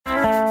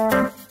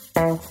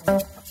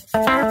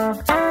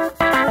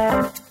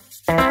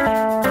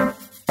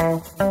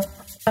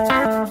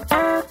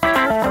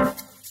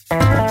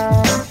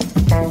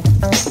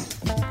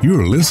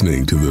You're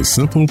listening to the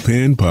Simple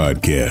Pin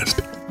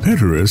Podcast,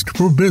 Pinterest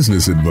for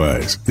business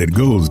advice that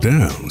goes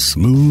down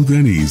smooth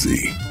and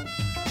easy.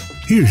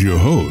 Here's your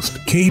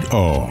host, Kate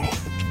Ahl.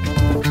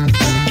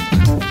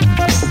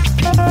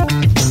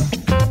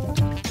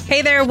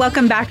 Hey there,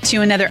 welcome back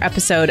to another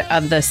episode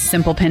of the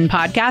Simple Pin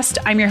Podcast.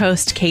 I'm your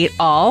host, Kate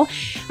Ahl.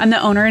 I'm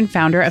the owner and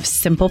founder of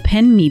Simple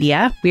Pin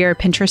Media. We are a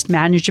Pinterest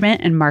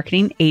management and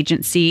marketing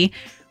agency.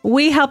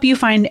 We help you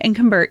find and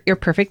convert your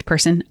perfect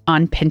person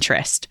on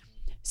Pinterest.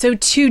 So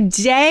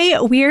today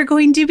we are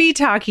going to be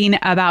talking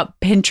about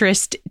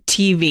Pinterest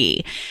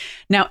TV.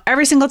 Now,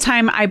 every single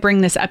time I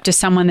bring this up to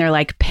someone, they're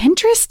like,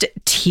 Pinterest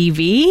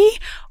TV?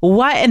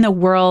 What in the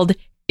world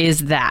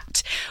is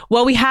that?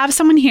 Well, we have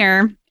someone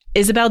here,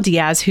 Isabel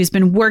Diaz, who's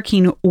been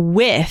working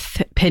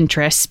with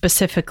Pinterest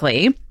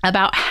specifically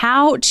about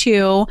how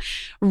to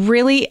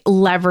really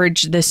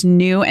leverage this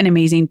new and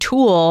amazing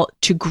tool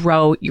to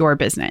grow your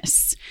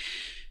business.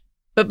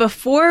 But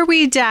before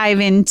we dive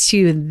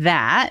into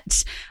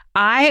that,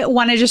 I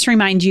want to just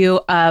remind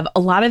you of a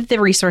lot of the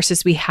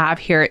resources we have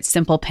here at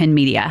Simple Pin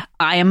Media.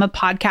 I am a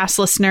podcast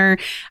listener.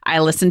 I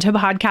listen to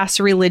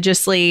podcasts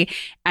religiously,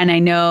 and I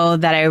know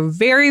that I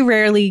very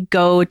rarely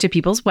go to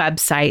people's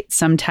websites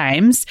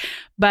sometimes,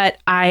 but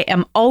I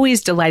am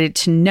always delighted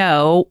to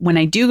know when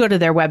I do go to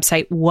their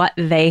website what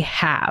they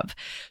have.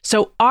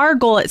 So our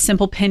goal at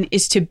Simple Pin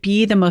is to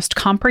be the most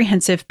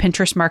comprehensive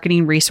Pinterest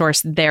marketing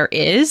resource there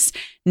is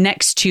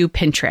next to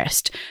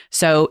Pinterest.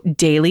 So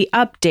daily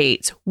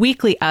updates,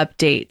 weekly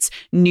updates,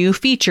 new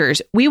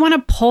features. We want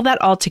to pull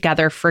that all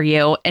together for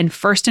you. And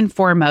first and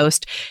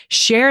foremost,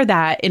 share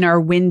that in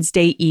our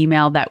Wednesday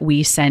email that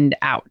we send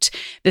out.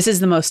 This is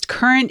the most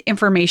current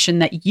information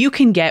that you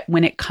can get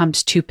when it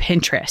comes to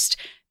Pinterest.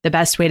 The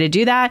best way to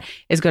do that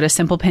is go to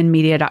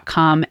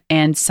simplepinmedia.com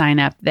and sign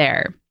up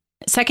there.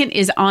 Second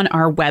is on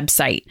our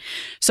website.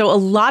 So a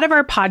lot of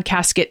our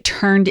podcasts get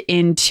turned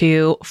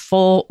into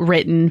full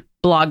written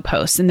blog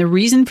posts. And the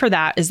reason for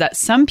that is that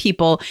some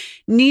people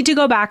need to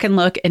go back and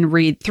look and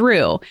read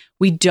through.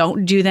 We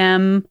don't do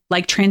them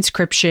like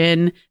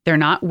transcription. They're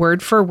not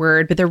word for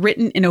word, but they're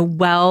written in a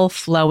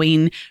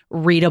well-flowing,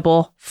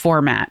 readable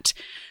format.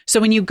 So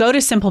when you go to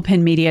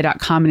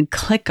simplepinmedia.com and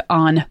click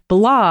on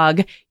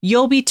blog,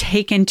 you'll be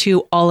taken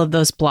to all of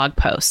those blog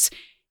posts.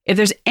 If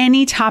there's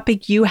any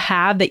topic you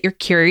have that you're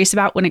curious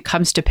about when it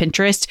comes to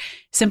Pinterest,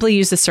 simply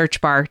use the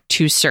search bar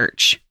to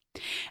search.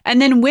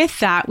 And then with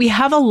that, we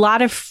have a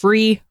lot of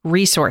free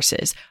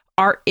resources,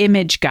 our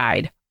image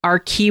guide, our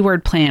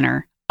keyword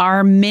planner,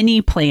 our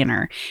mini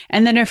planner,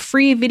 and then a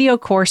free video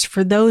course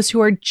for those who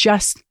are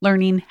just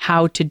learning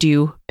how to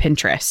do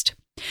Pinterest.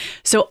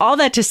 So all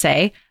that to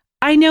say,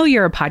 I know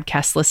you're a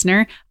podcast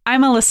listener.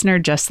 I'm a listener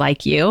just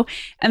like you.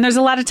 And there's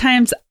a lot of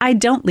times I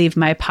don't leave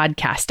my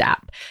podcast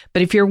app.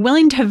 But if you're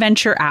willing to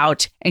venture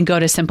out and go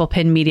to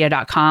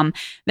simplepinmedia.com,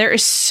 there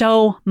is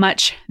so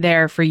much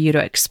there for you to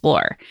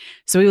explore.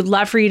 So we would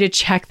love for you to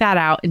check that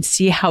out and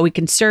see how we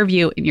can serve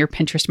you in your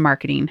Pinterest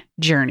marketing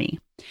journey.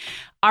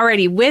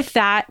 Alrighty, with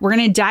that, we're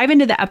going to dive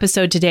into the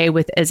episode today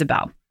with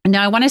Isabel.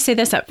 Now, I want to say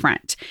this up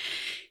front,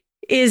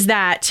 is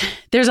that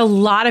there's a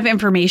lot of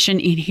information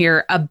in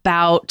here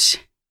about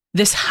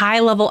this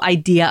high-level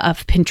idea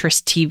of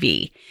Pinterest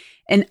TV.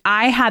 And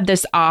I had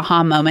this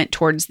aha moment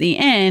towards the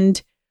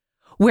end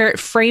where it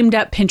framed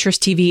up Pinterest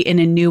TV in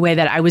a new way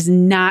that I was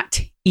not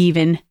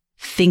even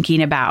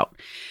thinking about.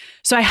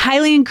 So I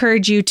highly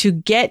encourage you to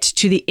get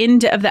to the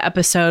end of the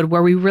episode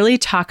where we really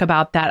talk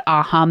about that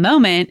aha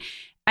moment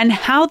and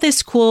how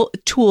this cool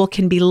tool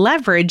can be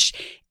leveraged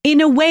in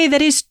a way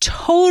that is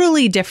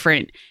totally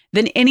different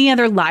than any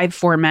other live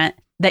format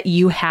that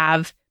you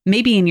have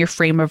maybe in your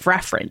frame of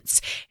reference.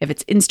 If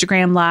it's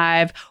Instagram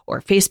Live or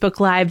Facebook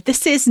Live,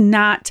 this is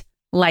not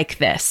like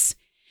this.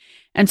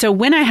 And so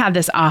when I had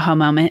this aha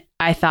moment,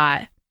 I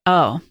thought,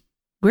 oh,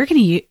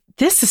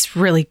 this is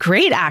really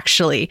great,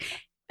 actually.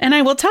 And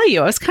I will tell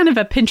you, I was kind of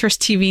a Pinterest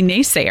TV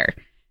naysayer.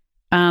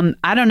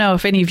 I don't know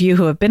if any of you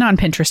who have been on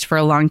Pinterest for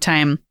a long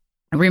time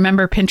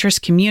remember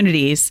Pinterest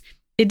communities.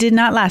 It did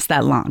not last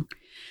that long.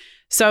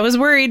 So I was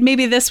worried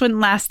maybe this wouldn't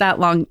last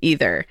that long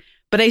either.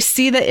 But I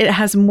see that it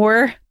has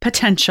more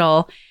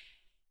potential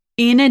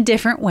in a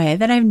different way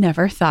that I've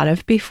never thought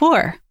of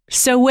before.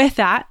 So with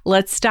that,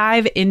 let's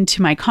dive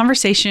into my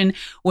conversation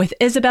with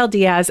Isabel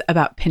Diaz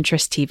about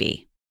Pinterest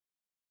TV.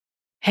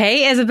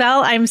 Hey,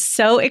 Isabel, I'm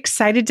so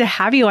excited to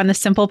have you on the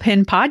Simple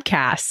Pin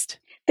Podcast.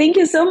 Thank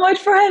you so much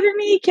for having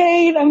me,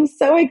 Kate. I'm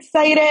so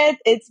excited.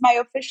 It's my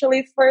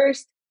officially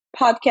first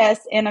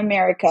podcast in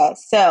America.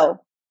 So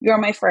you're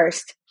my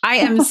first. I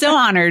am so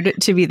honored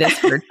to be this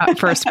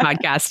first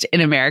podcast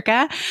in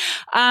America.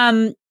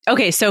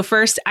 Okay, so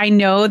first, I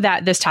know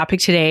that this topic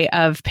today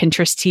of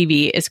Pinterest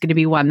TV is going to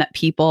be one that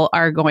people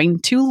are going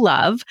to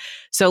love.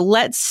 So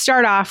let's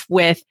start off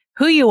with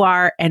who you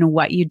are and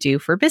what you do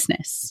for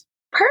business.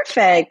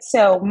 Perfect.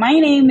 So my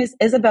name is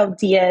Isabel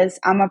Diaz.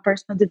 I'm a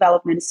personal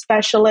development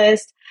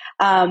specialist.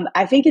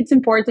 I think it's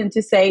important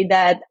to say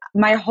that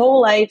my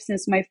whole life,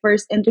 since my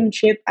first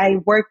internship, I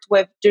worked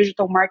with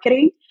digital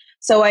marketing.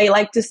 So I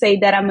like to say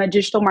that I'm a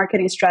digital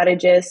marketing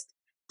strategist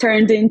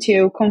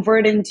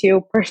converted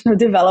into personal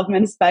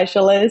development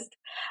specialist.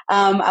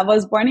 I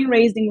was born and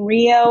raised in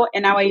Rio,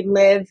 and now I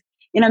live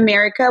in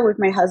America with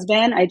my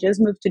husband. I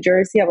just moved to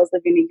Jersey. I was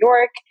living in New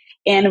York,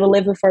 and we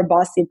live with our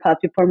bossy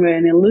puppy,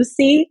 Pomeranian and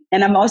Lucy.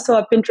 And I'm also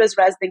a Pinterest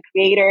resident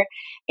creator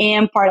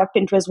and part of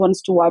Pinterest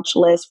Wants to Watch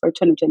list for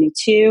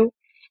 2022.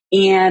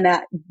 And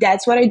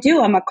that's what I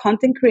do. I'm a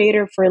content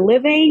creator for a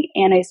living,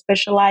 and I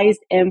specialize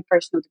in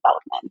personal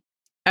development.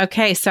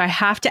 Okay, so I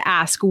have to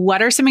ask,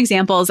 what are some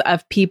examples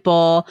of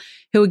people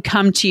who would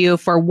come to you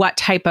for what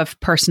type of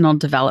personal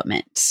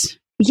development?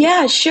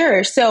 Yeah,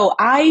 sure. So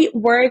I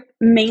work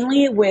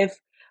mainly with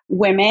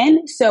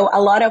women. So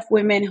a lot of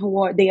women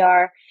they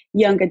are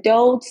young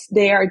adults.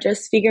 They are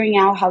just figuring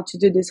out how to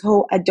do this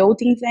whole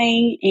adulting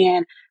thing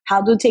and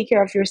how to take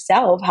care of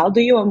yourself. How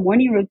do you a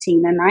morning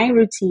routine, a night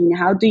routine?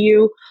 How do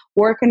you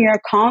work on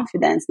your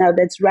confidence? Now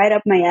that's right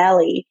up my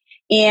alley.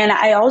 And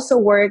I also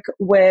work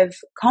with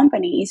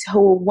companies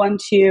who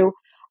want to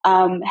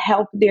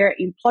help their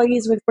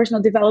employees with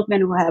personal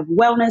development, who have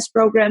wellness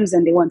programs,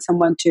 and they want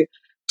someone to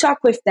talk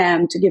with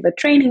them, to give a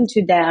training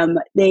to them.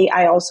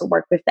 I also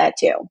work with that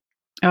too.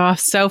 Oh,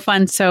 so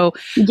fun. So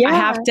Yeah. I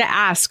have to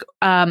ask,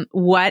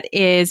 what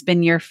has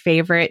been your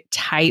favorite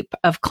type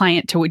of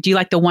client do you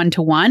like the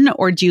one-to-one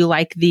or do you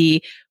like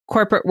the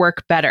corporate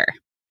work better?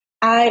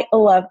 I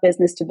love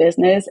business to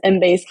business,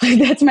 and basically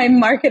that's my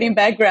marketing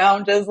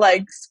background, just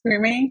like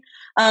screaming.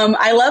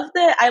 I love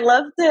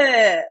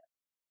the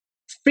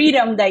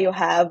freedom that you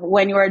have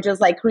when you are just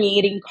like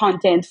creating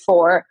content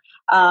for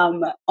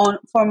my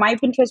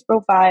Pinterest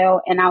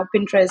profile, and now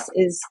Pinterest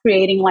is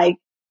creating like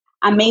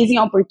amazing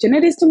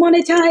opportunities to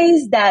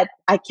monetize that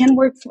I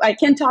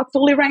can't talk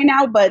fully right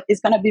now, but it's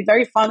gonna be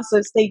very fun.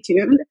 So stay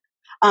tuned.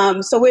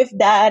 So with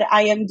that,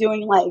 I am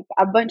doing like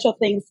a bunch of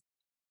things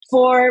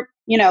for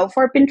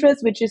Pinterest,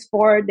 which is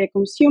for the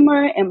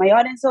consumer and my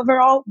audience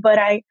overall. But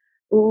I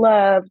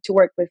love to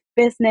work with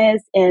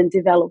business and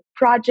develop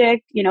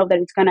project, that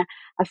it's going to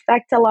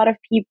affect a lot of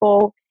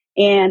people.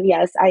 And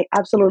yes, I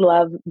absolutely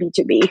love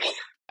B2B.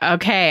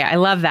 Okay, I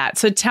love that.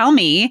 So tell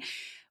me,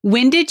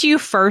 when did you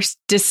first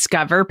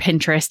discover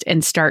Pinterest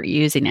and start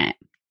using it?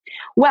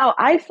 Well,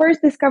 I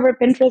first discovered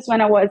Pinterest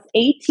when I was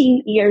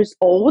 18 years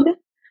old.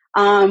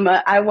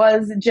 I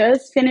was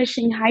just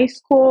finishing high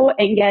school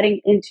and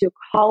getting into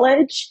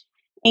college.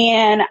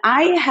 And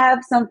I have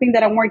something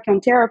that I'm working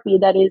on therapy.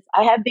 That is,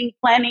 I have been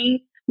planning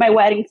my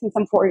wedding since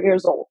I'm 4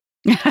 years old.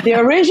 The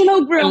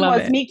original groom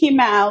was Mickey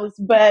Mouse,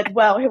 but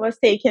well, he was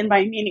taken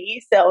by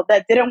Minnie, so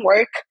that didn't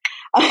work.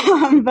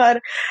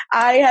 But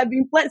I have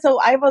been so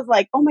I was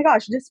like, oh my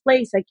gosh, this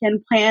place, I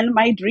can plan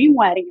my dream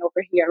wedding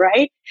over here,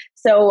 right?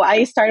 So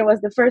I started,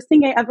 was the first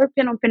thing I ever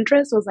pinned on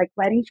Pinterest was like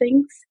wedding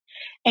things.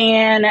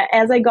 And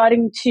as I got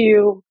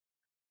into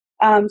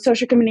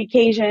social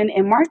communication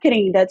and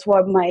marketing, that's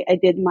what I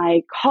did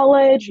my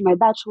college, my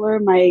bachelor,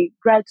 my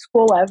grad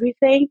school,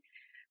 everything.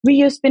 We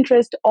use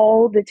Pinterest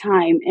all the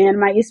time. And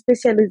my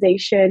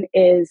specialization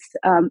is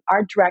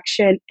art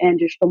direction and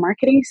digital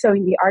marketing. So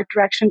in the art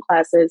direction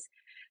classes,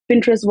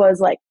 Pinterest was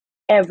like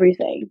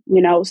everything,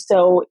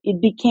 so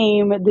it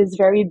became this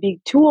very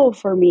big tool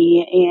for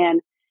me.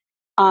 And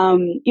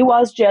it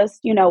was just,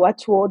 a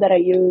tool that I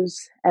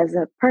use as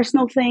a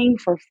personal thing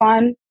for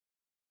fun.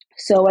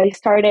 So I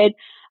started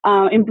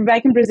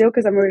back in Brazil,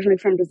 because I'm originally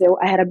from Brazil.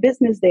 I had a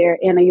business there,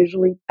 and I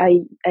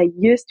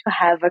used to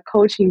have a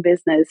coaching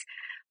business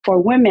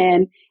for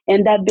women.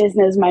 And that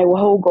business, my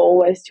whole goal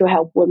was to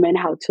help women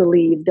how to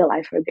live the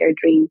life of their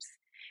dreams.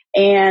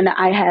 And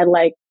I had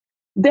like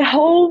the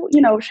whole,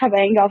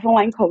 shebang of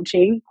online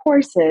coaching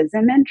courses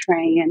and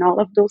mentoring and all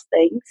of those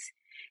things.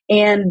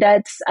 And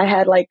I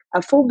had like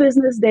a full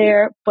business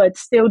there, but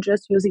still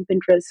just using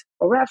Pinterest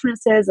for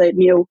references. I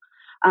knew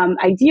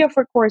idea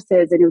for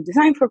courses, a new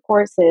design for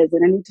courses,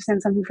 and I need to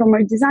send something from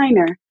our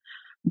designer.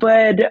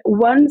 But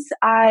once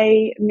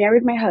I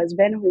married my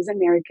husband, who is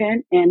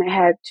American, and I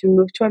had to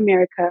move to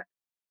America,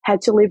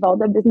 had to leave all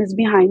the business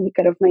behind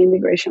because of my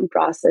immigration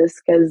process.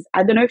 Because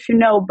I don't know if you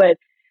know, but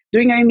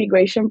during your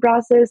immigration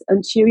process,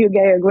 until you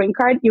get your green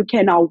card, you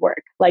cannot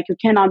work. Like you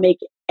cannot make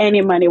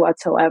any money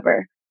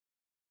whatsoever.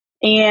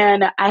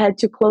 And I had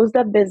to close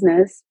that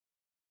business.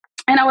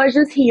 And I was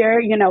just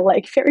here,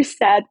 like very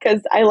sad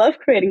because I love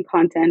creating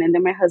content. And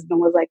then my husband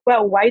was like,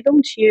 well, why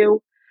don't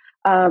you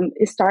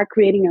start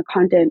creating a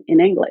content in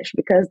English?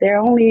 Because there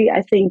are only,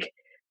 I think,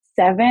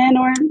 7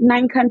 or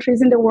 9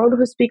 countries in the world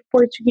who speak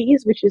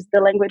Portuguese, which is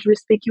the language we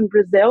speak in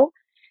Brazil.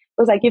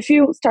 It was like, if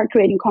you start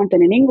creating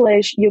content in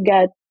English, you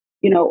get,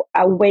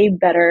 a way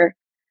better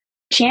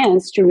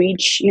chance to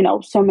reach,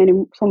 so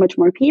much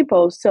more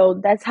people. So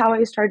that's how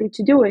I started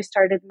to do. I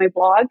started my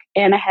blog,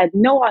 and I had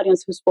no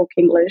audience who spoke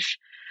English.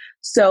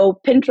 So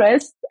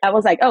Pinterest, I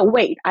was like, oh,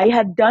 wait, I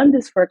have done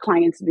this for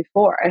clients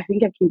before. I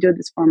think I can do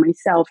this for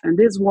myself. And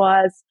this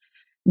was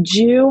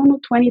June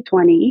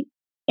 2020.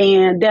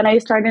 And then I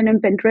started in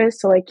Pinterest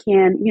so I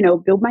can,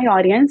 build my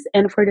audience.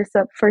 And for the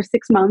first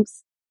 6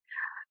 months,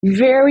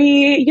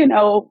 very,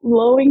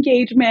 low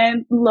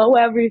engagement, low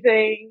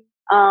everything.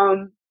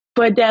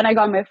 But then I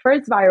got my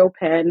first viral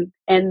pin,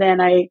 and then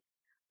I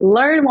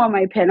learned on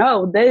my pin,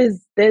 oh,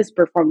 this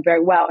performed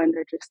very well, and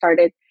I just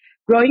started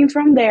growing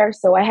from there.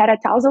 So I had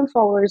 1,000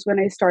 followers when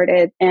I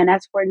started, and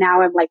as for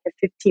now, I'm like at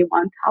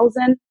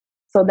 51,000.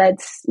 So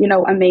that's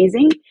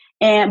amazing.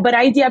 But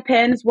Idea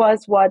Pins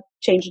was what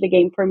changed the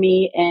game for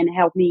me and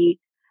helped me.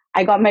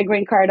 I got my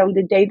green card on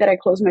the day that I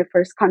closed my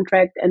first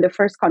contract, and the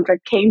first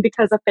contract came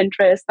because of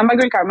Pinterest. Not my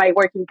green card, my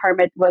working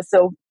permit was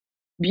so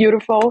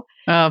beautiful.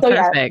 Oh, so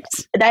perfect.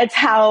 Yeah, that's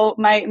how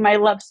my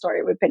love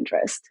story with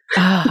Pinterest.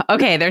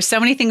 Okay. There's so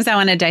many things I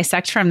want to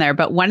dissect from there.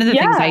 But one of the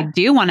things I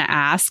do want to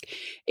ask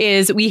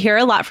is we hear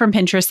a lot from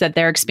Pinterest that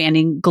they're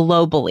expanding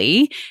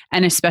globally.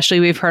 And especially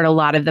we've heard a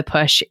lot of the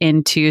push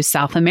into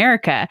South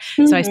America.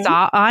 Mm-hmm. So I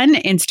saw on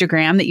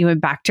Instagram that you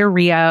went back to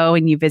Rio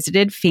and you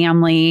visited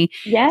family.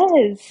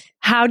 Yes.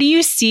 How do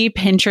you see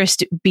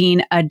Pinterest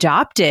being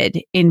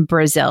adopted in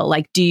Brazil?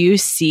 Like, do you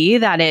see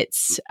that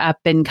it's up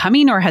and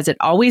coming, or has it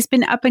always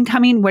been up and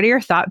coming? What are your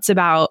thoughts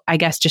about, I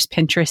guess, just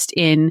Pinterest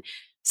in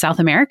South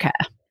America?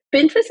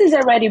 Pinterest is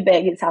already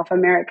big in South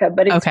America,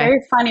 but it's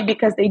very funny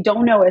because they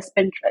don't know it's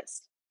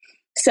Pinterest.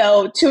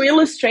 So to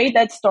illustrate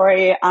that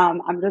story,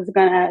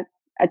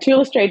 to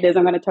illustrate this,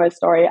 I'm going to tell a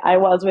story. I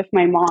was with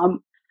my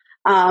mom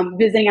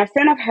visiting a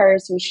friend of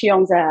hers who she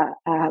owns a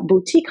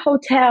boutique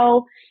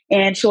hotel.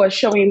 And she was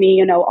showing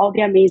me, all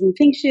the amazing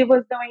things she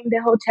was doing in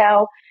the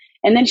hotel.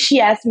 And then she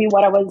asked me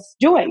what I was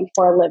doing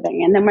for a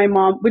living. And then my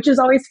mom, which is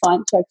always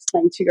fun to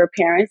explain to your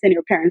parents and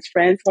your parents'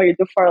 friends what you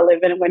do for a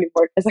living when you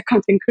work as a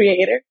content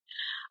creator.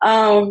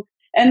 And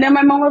then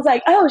my mom was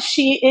like, oh,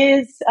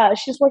 she's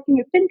working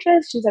with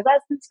Pinterest. She's a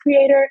residence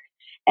creator.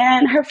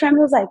 And her friend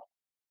was like,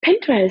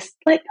 Pinterest?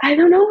 Like, I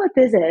don't know what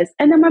this is.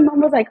 And then my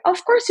mom was like,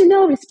 of course you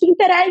know, it's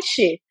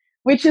Pinterest.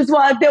 Which is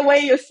the way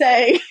you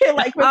say,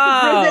 like with the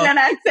Brazilian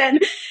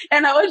accent.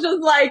 And I was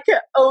just like,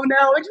 oh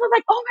no. And she was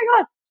like, oh my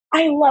God,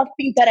 I love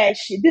Pinterest.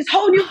 This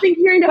whole new thing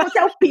here in the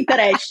hotel,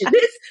 Pinterest.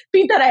 This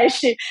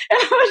Pinterest. And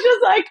I was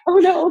just like, oh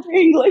no,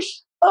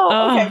 English.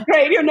 Oh, okay,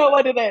 great. You know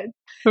what it is.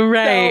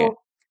 Right. So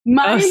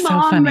my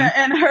mom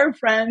and her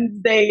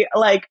friends, they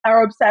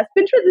are obsessed.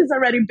 Pinterest is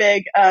already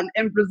big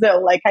in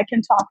Brazil. Like I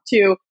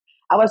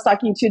was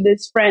talking to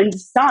this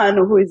friend's son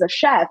who is a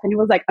chef, and he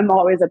was like, I'm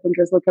always at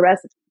Pinterest looking at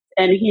recipes.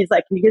 And he's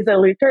like, in his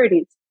early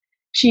 30s.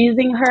 She's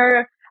in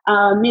her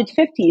mid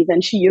 50s,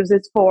 and she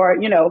uses for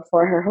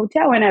her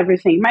hotel and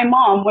everything. My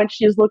mom, when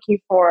she's looking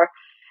for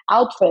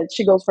outfits,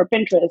 she goes for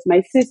Pinterest.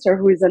 My sister,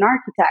 who is an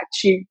architect,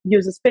 she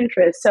uses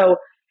Pinterest. So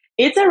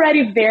it's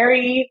already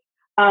very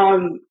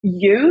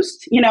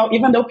used,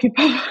 even though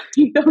people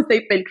don't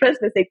say Pinterest,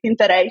 they say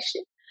Pinterest.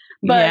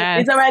 But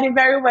It's already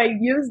very well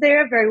used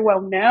there, very well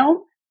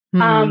known.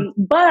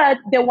 Mm-hmm. But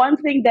the one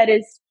thing that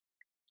is,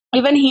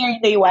 even here in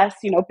the US,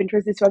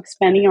 Pinterest is still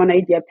expanding on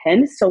Idea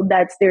Pins. So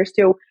they're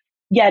still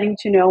getting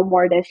to know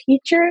more the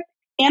feature,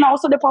 and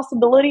also the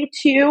possibility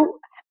to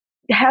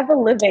have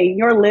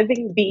your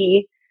living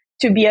be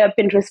to be a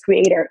Pinterest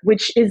creator,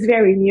 which is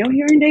very new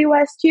here in the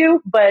US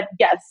too. But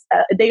yes,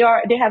 they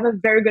have a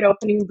very good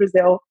opening in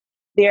Brazil.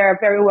 They are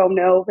very well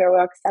known, very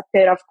well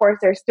accepted. Of course,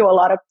 there's still a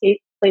lot of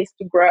place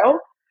to grow,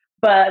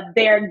 but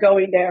they are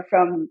going there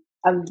from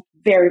a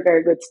very,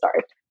 very good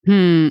start.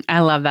 I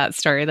love that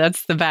story.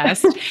 That's the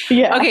best.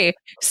 Yeah. Okay.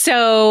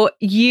 So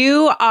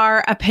you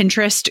are a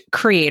Pinterest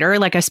creator,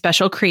 like a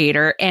special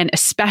creator, and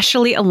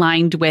especially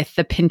aligned with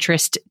the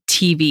Pinterest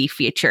TV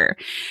feature.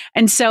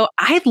 And so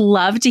I'd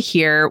love to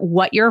hear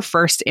what your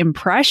first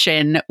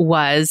impression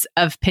was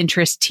of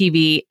Pinterest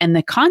TV and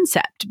the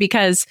concept,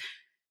 because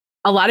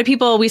a lot of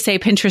people, we say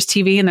Pinterest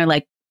TV and they're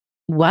like,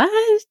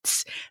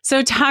 what?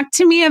 So talk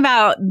to me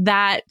about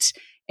that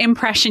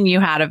impression you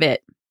had of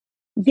it.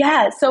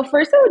 Yeah. So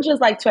first, I would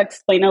just like to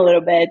explain a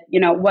little bit,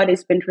 what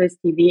is Pinterest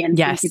TV? And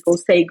some people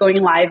say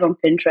going live on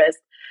Pinterest.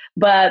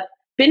 But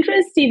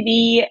Pinterest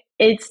TV,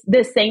 it's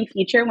the same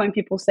feature when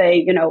people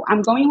say,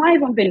 I'm going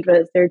live on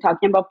Pinterest. They're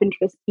talking about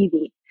Pinterest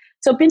TV.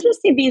 So Pinterest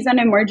TV is an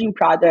emerging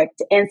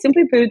product. And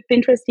simply put,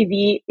 Pinterest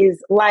TV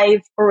is live,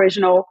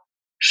 original,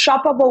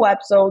 shoppable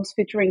episodes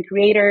featuring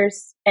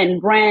creators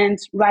and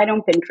brands right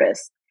on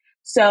Pinterest.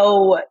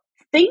 So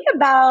think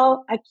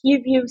about a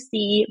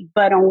QVC,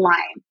 but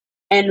online.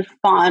 And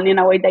fun in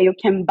a way that you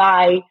can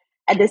buy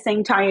at the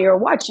same time you're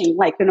watching.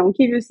 Like,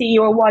 QVC,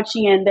 you're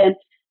watching, and then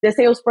the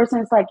salesperson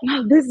is like,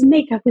 this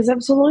makeup is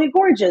absolutely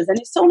gorgeous and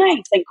it's so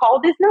nice, and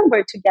call this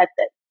number to get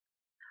it.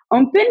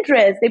 On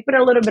Pinterest, they put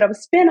a little bit of a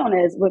spin on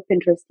it with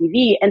Pinterest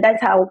TV, and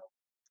that's how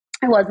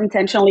it was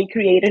intentionally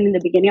created in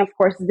the beginning. Of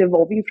course, it's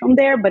evolving from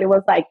there, but it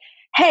was like,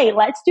 hey,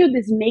 let's do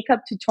this makeup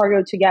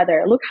tutorial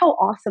together. Look how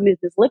awesome is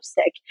this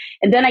lipstick.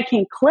 And then I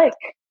can click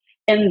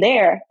in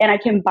there and I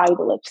can buy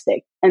the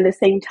lipstick at the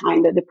same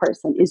time that the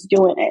person is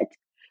doing it.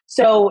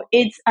 So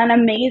it's an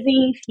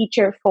amazing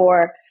feature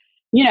for,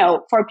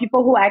 for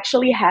people who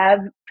actually have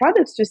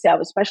products to sell,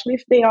 especially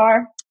if they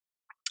are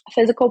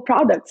physical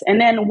products. And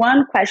then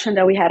one question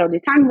that we had all the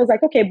time was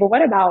like, okay, but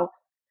what about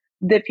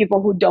the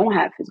people who don't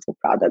have physical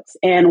products?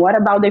 And what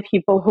about the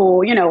people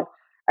who,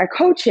 are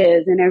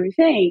coaches and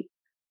everything?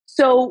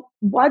 So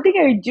what they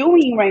are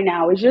doing right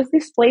now is just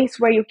this place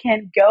where you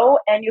can go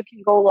and you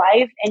can go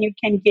live and you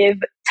can give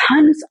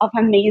tons of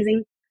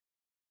amazing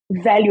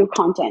value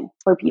content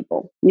for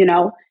people, and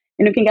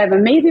you can give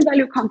amazing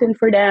value content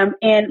for them.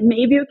 And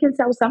maybe you can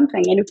sell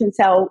something, and you can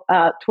sell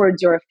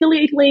towards your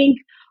affiliate link,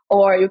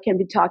 or you can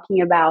be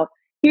talking about,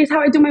 here's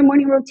how I do my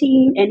morning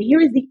routine. And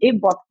here is the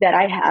ebook that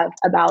I have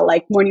about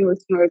like morning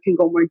routine, where you can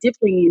go more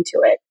deeply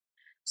into it.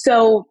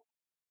 So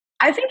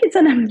I think it's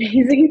an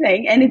amazing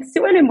thing, and it's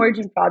still an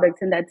emerging product.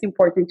 And that's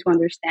important to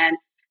understand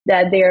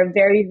that they are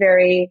very,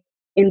 very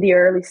in the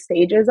early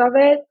stages of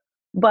it.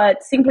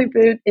 But Simply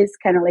Put is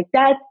kind of like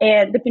that.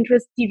 And the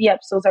Pinterest TV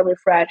episodes are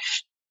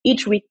refreshed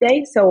each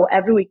weekday. So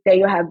every weekday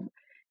you have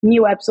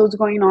new episodes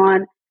going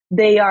on.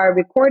 They are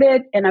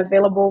recorded and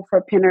available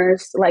for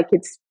pinners. Like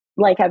it's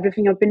like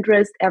everything on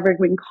Pinterest,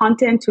 evergreen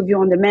content to view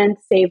on demand,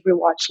 save,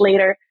 rewatch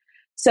later.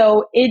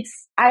 So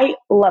I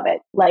love it.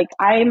 Like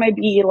I might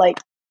be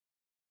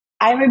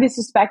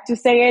suspect to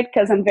say it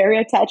because I'm very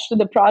attached to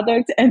the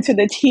product and to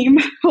the team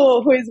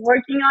who is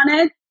working on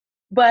it.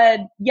 But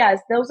yes,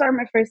 those are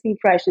my first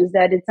impressions,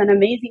 that it's an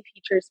amazing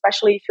feature,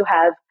 especially if you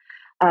have,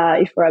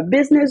 if you're a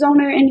business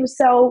owner and you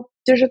sell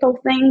digital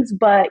things.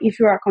 But if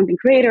you're a content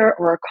creator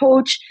or a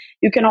coach,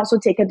 you can also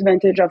take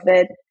advantage of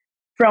it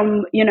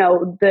from,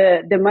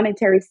 the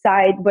monetary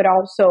side, but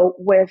also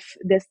with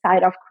the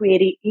side of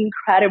creating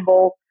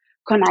incredible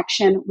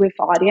connection with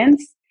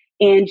audience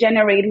and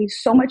generating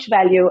so much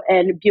value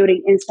and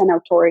building instant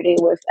authority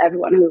with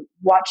everyone who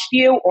watched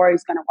you or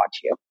is going to watch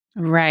you.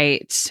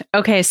 Right.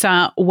 Okay.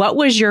 So what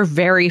was your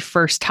very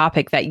first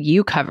topic that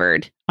you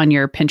covered on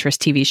your Pinterest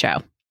TV show?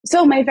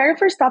 So my very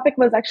first topic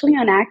was actually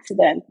an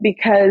accident,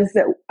 because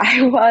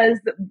I was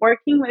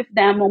working with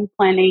them on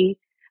planning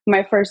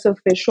my first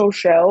official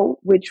show,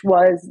 which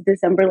was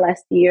December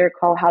last year,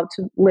 called How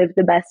to Live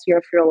the Best Year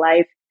of Your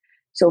Life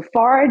So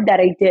Far, that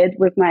I did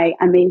with my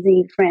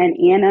amazing friend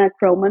Anna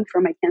Kroman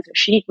from My Cancer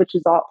Chic, which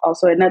is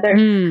also another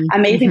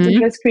amazing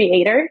Pinterest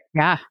creator.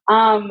 Yeah.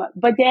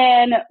 But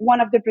then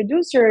one of the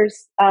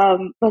producers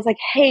was like,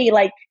 hey,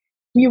 like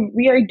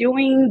we are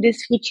doing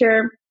this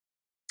feature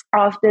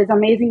of this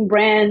amazing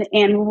brand,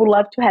 and we would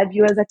love to have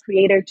you as a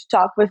creator to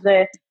talk with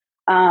to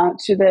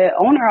the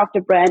owner of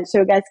the brand, so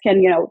you guys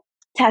can,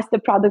 test the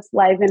products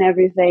live and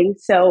everything.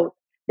 So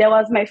that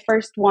was my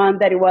first one,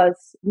 that it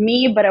was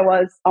me, but I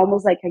was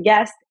almost like a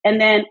guest. And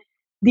then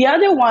the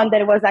other one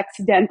that was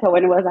accidental,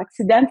 and it was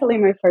accidentally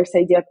my first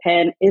idea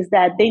pin, is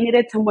that they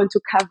needed someone to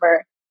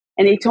cover.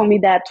 And they told me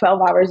that 12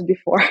 hours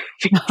before.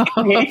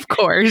 Of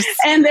course.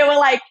 And they were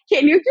like,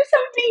 can you do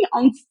something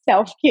on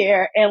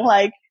self-care? And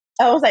like,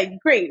 I was like,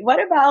 great.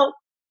 What about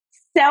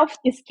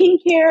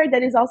skincare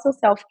that is also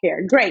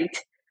self-care?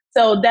 Great.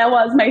 So that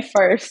was my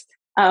first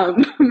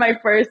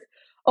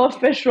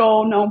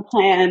official,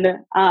 non-planned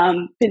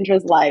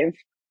Pinterest Live.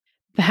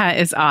 That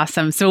is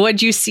awesome. So what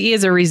did you see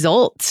as a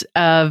result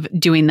of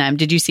doing them?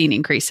 Did you see an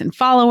increase in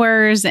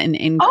followers and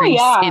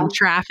increase in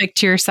traffic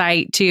to your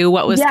site too?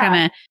 What was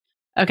kind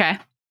of, okay.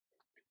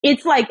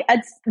 It's like,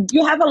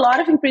 you have a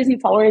lot of increasing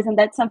followers, and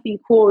that's something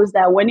cool, is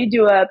that when you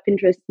do a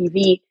Pinterest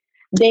TV,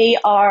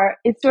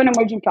 it's still an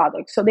emerging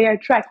product. So they are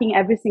tracking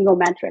every single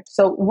metric.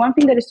 So one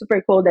thing that is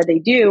super cool that they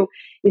do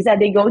is that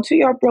they go to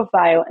your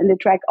profile and they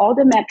track all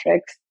the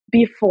metrics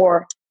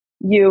before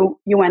you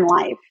went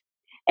live.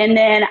 And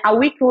then I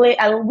think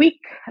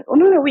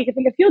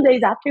a few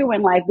days after you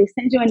went live, they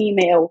send you an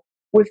email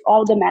with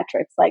all the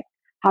metrics, like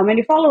how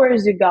many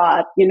followers you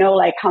got,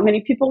 like how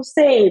many people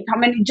saved,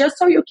 just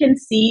so you can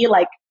see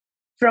like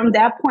from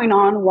that point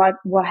on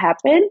what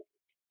happened.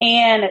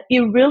 And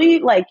it really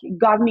like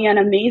got me an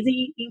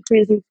amazing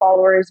increase in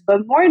followers.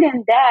 But more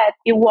than that,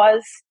 it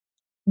was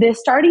the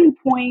starting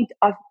point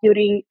of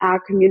building our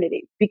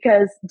community,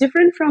 because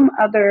different from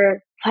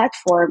other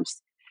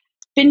platforms,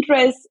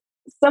 Pinterest,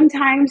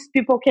 sometimes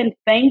people can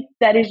think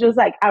that it's just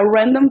like a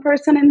random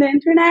person in the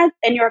internet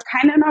and you're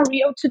kind of not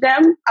real to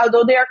them,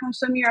 although they are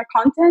consuming your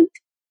content.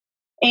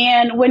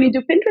 And when you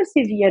do Pinterest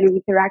TV and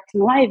you're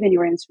interacting live and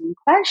you're answering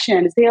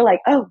questions, they're like,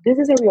 oh, this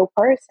is a real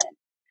person.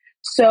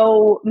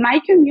 So my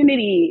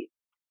community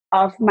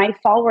of my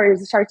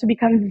followers started to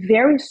become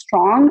very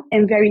strong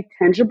and very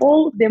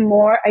tangible the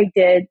more I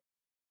did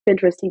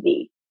Pinterest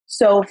TV.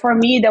 So for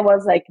me, that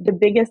was like the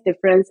biggest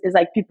difference, is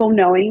like people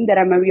knowing that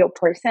I'm a real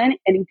person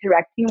and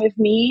interacting with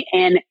me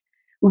and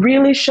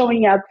really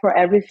showing up for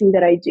everything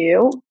that I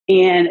do.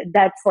 And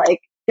that's like,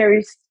 there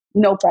is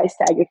no price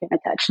tag you can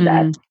attach to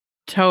that.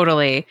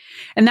 Totally.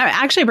 And that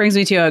actually brings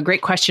me to a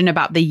great question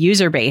about the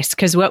user base,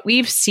 because what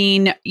we've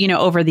seen,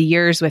 over the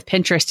years with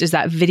Pinterest is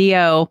that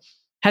video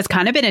has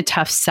kind of been a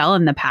tough sell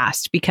in the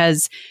past,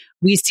 because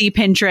we see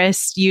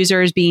Pinterest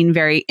users being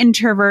very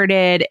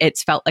introverted.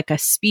 It's felt like a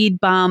speed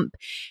bump.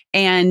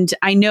 And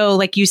I know,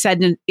 like you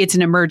said, it's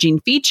an emerging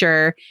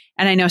feature.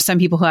 And I know some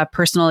people who have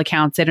personal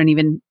accounts, they don't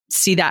even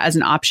see that as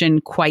an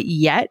option quite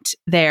yet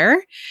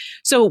there.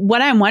 So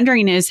what I'm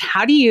wondering is,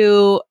 how do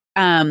you,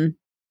 how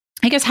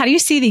do you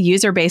see the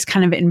user base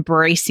kind of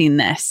embracing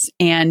this?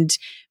 And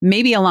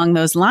maybe along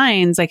those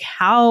lines, like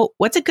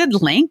what's a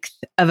good length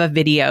of a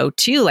video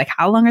too? Like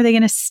how long are they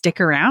going to stick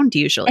around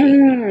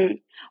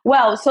usually?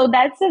 Well, so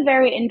that's a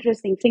very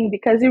interesting thing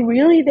because it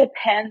really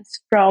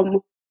depends from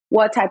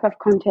what type of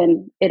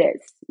content it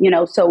is,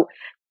 so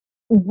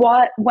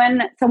when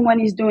someone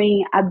is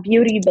doing a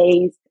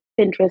beauty-based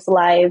Pinterest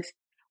live,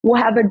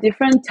 we'll have a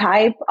different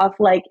type of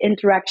like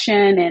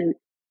interaction and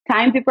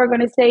time people are going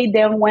to say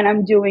than when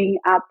I'm doing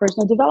a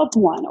personal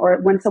development one,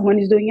 or when someone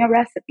is doing a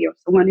recipe, or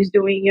someone is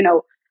doing,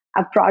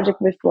 a project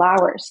with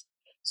flowers.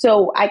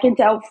 So I can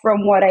tell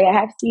from what I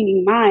have seen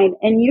in mine,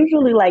 and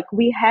usually like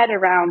we had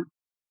around,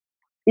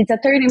 it's a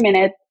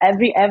 30-minute,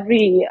 every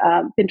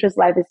Pinterest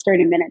live is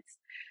 30 minutes.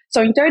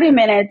 So in 30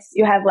 minutes,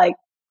 you have like,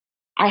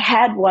 I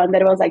had one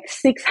that was like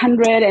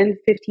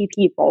 650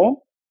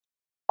 people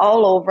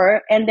all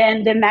over. And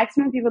then the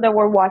maximum people that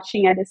were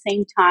watching at the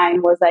same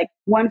time was like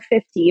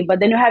 150. But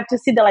then you have to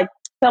see that like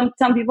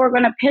some people are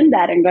going to pin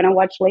that and going to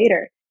watch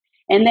later.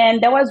 And then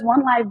there was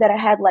one live that I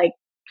had like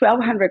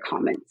 1,200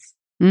 comments.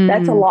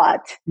 That's a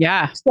lot.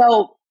 Yeah.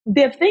 So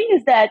the thing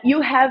is that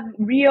you have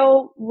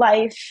real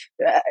life,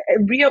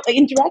 real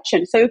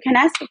interaction. So you can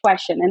ask a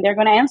question and they're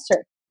going to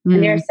answer.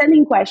 And they're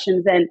sending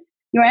questions and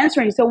you're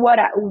answering. So what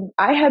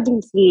I have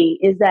been seeing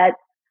is that,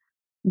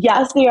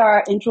 yes, they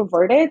are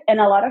introverted, and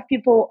a lot of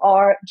people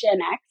are Gen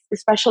X,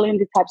 especially in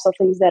the types of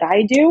things that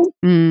I do,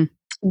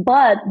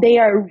 but they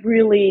are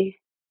really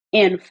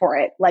in for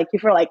it. Like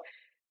if you're like,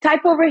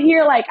 type over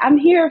here, like I'm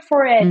here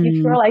for it. If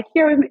you're like,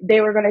 here,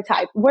 they were going to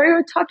type where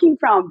you're talking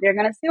from. They're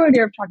going to say where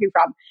they're talking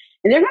from.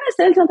 And they're going to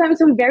send sometimes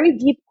some very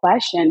deep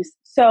questions.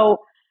 So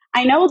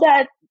I know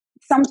that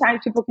sometimes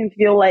people can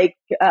feel like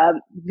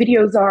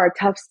videos are a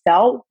tough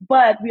sell,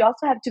 but we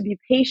also have to be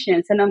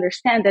patient and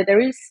understand that there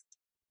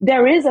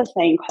is a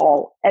thing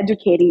called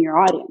educating your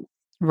audience.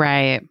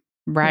 Right.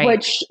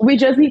 Which we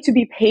just need to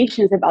be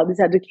patient about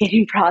this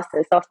educating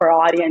process of our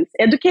audience,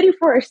 educating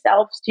for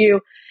ourselves too,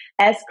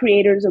 as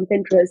creators on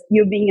Pinterest,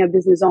 you being a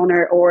business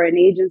owner or an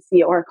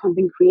agency or a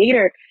content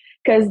creator,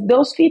 because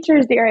those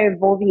features, they are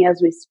evolving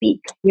as we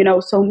speak,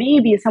 so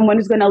maybe someone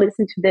is going to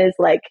listen to this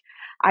like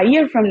a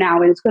year from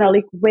now and it's going to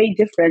look way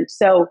different.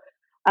 So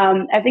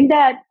I think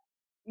that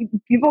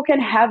people can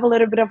have a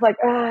little bit of like,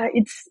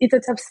 it's a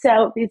tough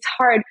sell, it's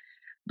hard,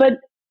 but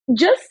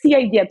just the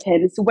idea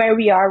pins where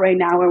we are right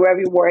now and where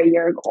we were a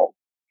year ago.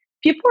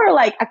 People are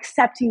like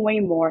accepting way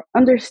more,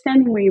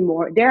 understanding way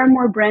more. There are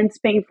more brands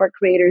paying for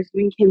creators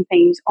doing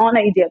campaigns on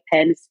idea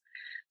pins.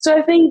 So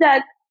I think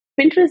that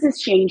Pinterest is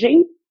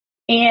changing,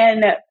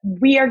 and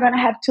we are going to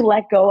have to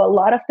let go a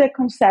lot of the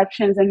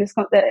conceptions and the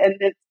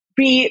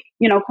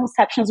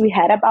conceptions we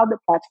had about the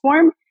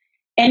platform,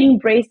 and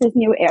embrace this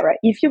new era.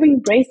 If you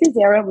embrace this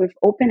era with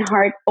open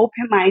heart,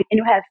 open mind, and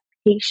you have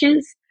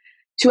patience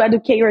to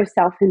educate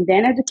yourself and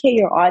then educate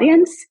your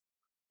audience,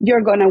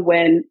 you're going to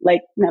win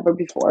like never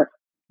before.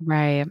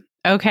 Right.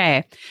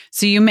 Okay.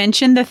 So you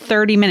mentioned the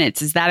 30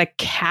 minutes. Is that a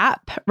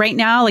cap right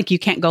now? Like you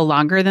can't go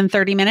longer than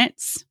 30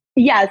 minutes?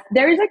 Yes,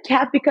 there is a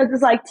cap because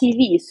it's like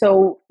TV.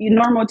 So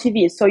normal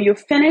TV. So you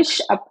finish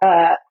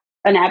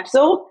an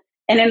episode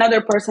and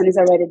another person is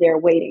already there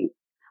waiting.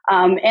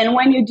 And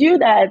when you do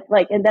that,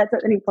 and that's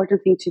an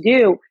important thing to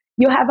do,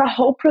 you have a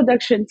whole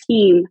production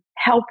team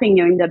helping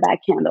you in the back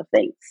end of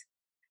things.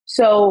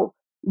 So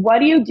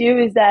what you do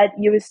is that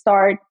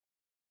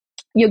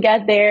you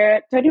get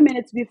there 30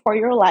 minutes before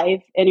your live,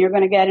 and you're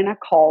going to get in a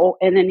call,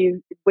 and then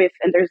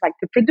and there's like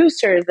the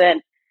producers,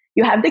 and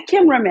you have the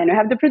cameraman, you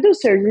have the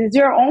producers. It's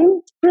your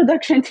own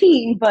production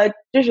team, but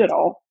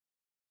digital.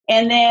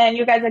 And then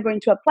you guys are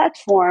going to a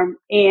platform,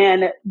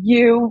 and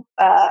you're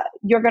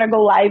going to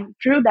go live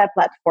through that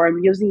platform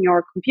using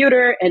your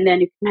computer, and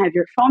then you can have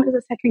your phone as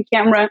a second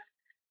camera.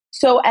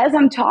 So as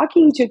I'm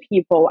talking to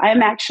people,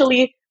 I'm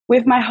actually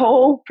with my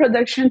whole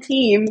production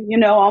team,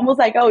 almost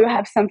like, oh, you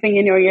have something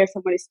in your ear,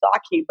 someone is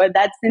talking, but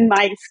that's in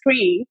my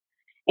screen.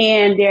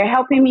 And they're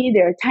helping me,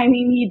 they're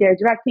timing me, they're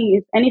directing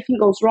if anything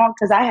goes wrong,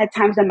 because I had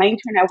times that my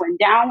internet went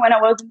down when I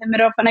was in the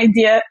middle of an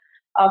idea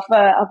of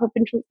a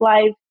Pinterest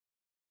live.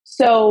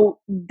 So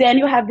then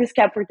you have this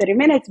cap for 30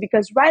 minutes,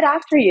 because right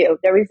after you,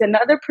 there is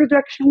another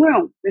production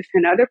room with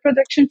another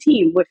production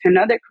team, with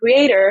another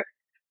creator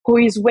who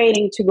is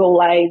waiting to go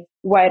live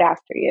right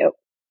after you.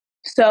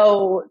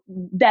 So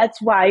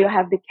that's why you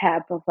have the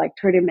cap of like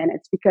 30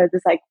 minutes, because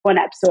it's like one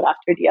episode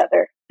after the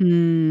other.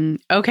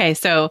 Okay.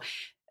 So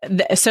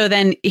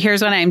then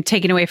here's what I'm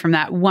taking away from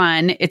that.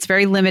 One, it's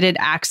very limited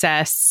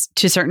access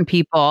to certain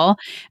people.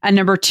 And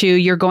number two,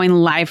 you're going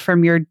live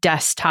from your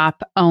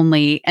desktop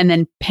only. And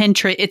then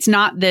Pinterest, it's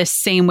not the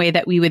same way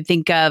that we would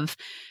think of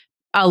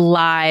a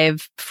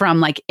live from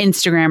like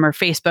Instagram or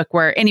Facebook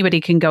where anybody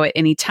can go at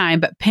any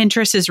time. But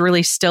Pinterest is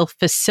really still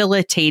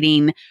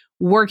facilitating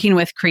working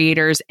with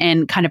creators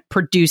and kind of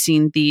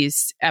producing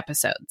these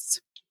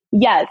episodes.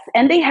 Yes.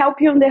 And they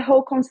help you in the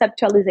whole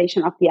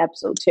conceptualization of the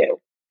episode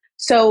too.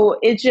 So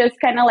it's just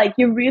kind of like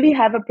you really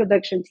have a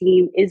production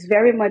team. It's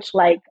very much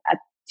like a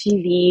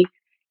TV,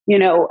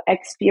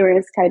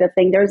 experience kind of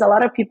thing. There's a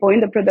lot of people in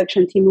the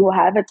production team who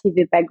have a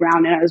TV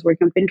background, and I was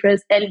working on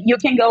Pinterest, and you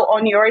can go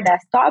on your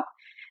desktop.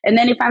 And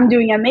then if I'm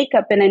doing a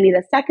makeup and I need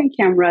a second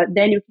camera,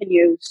 then you can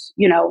use,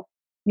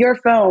 your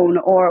phone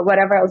or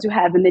whatever else you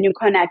have, and then you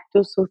connect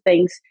those two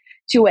things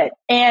to it.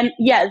 And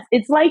yes,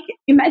 it's like,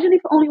 imagine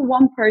if only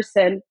one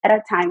person at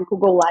a time could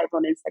go live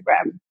on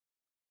Instagram.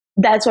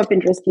 That's what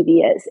Pinterest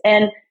TV is.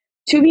 And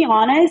to be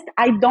honest,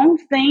 I don't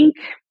think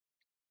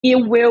it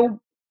will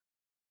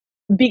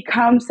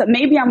become,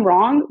 maybe I'm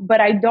wrong,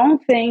 but I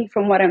don't think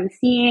from what I'm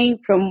seeing,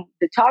 from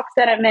the talks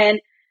that I'm in,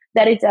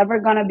 that it's ever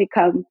going to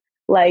become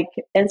like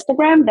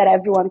Instagram, that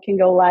everyone can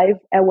go live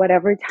at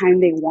whatever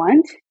time they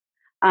want.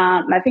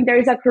 I think there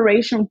is a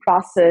curation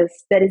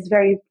process that is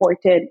very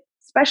important,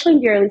 especially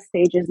in the early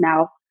stages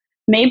now.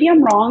 Maybe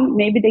I'm wrong.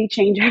 Maybe they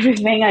change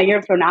everything a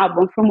year from now.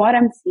 But from what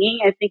I'm seeing,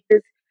 I think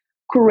this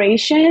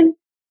curation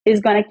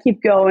is going to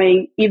keep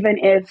going,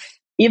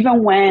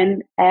 even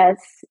when as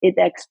it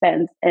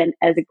expands and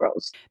as it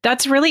grows.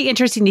 That's really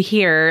interesting to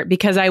hear,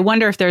 because I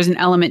wonder if there's an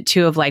element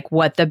too of like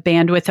what the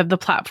bandwidth of the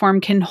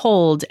platform can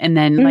hold. And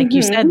then, like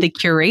you said, the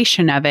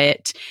curation of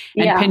it,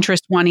 and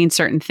Pinterest wanting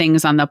certain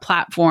things on the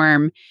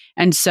platform.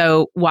 And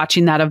so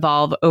watching that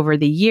evolve over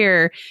the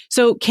year.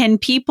 So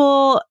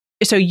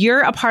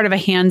you're a part of a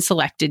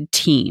hand-selected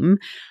team.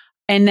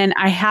 And then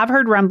I have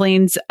heard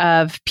rumblings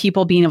of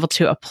people being able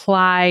to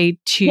apply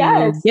to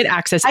get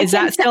access. Is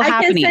that still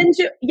happening? I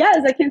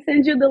can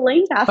send you the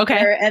link after,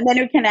 and then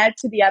you can add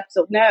to the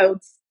episode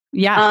notes.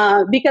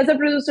 Yeah. Because the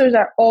producers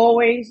are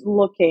always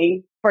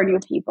looking for new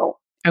people.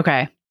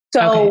 Okay.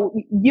 So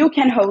you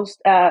can host,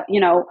 a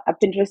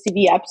Pinterest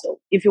TV episode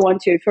if you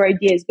want to, if your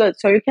idea is good.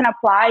 So you can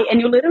apply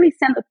and you literally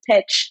send a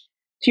pitch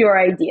to your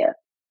idea.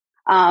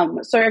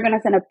 So you're going to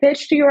send a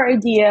pitch to your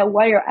idea,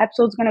 what your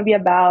episode's going to be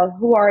about,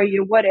 who are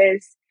you, what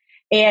is.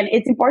 And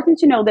it's important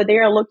to know that they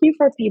are looking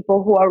for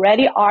people who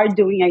already are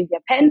doing idea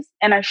pins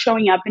and are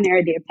showing up in their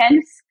idea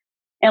pins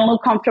and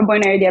look comfortable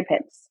in their idea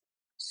pins.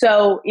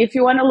 So if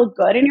you want to look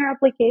good in your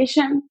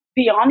application,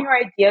 beyond your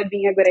idea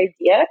being a good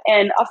idea,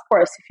 and of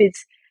course, if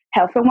it's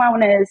health and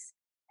wellness,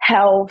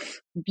 health,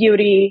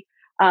 beauty,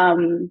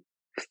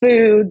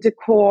 food,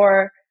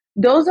 decor,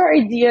 those are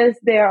ideas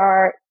that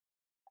are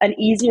an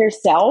easier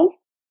sell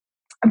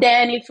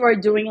than if you're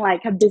doing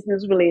like a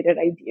business related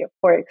idea,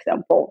 for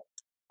example.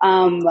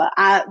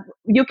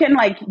 You can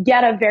like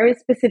get a very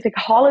specific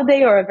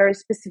holiday or a very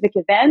specific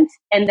event,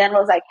 and then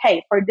was like,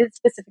 hey, for this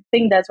specific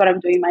thing, that's what I'm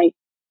doing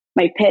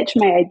my pitch,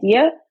 my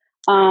idea.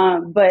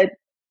 But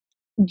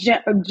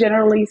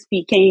generally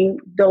speaking,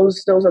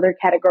 those other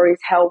categories,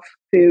 health,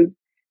 food,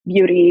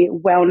 beauty,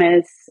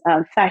 wellness,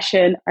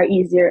 fashion, are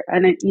easier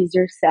and an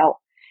easier sell.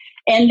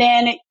 And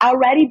then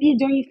already be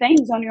doing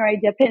things on your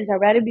idea pins,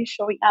 already be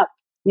showing up,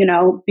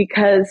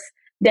 because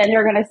then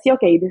you're going to see,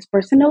 okay, this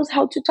person knows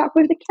how to talk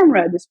with the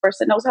camera. This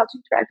person knows how to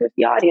interact with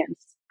the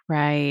audience.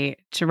 Right.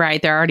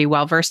 They're already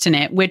well versed in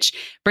it, which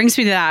brings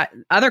me to that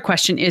other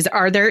question is,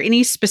 are there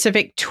any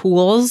specific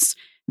tools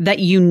that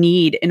you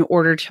need in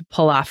order to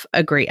pull off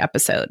a great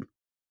episode?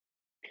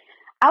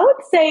 I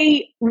would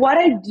say what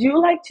I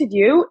do like to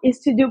do is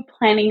to do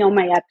planning on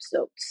my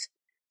episodes.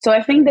 So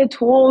I think the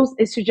tools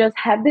is to just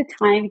have the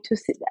time to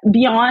sit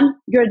beyond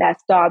your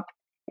desktop.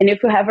 And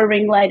if you have a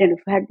ring light and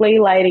if you have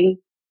glare lighting,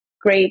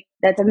 great,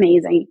 that's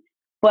amazing.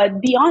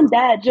 But beyond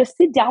that, just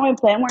sit down and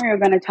plan where you're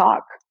going to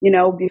talk,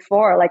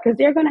 before, because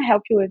they're going to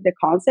help you with the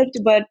concept.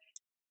 But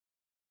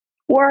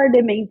what are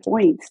the main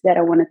points that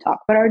I want to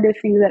talk? What are the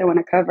things that I want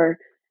to cover?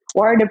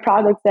 What are the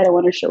products that I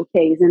want to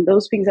showcase? And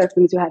those things are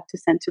things you have to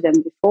send to them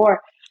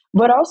before.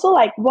 But also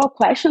what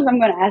questions I'm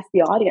going to ask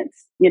the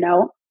audience,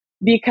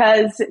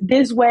 because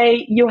this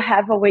way you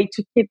have a way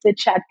to keep the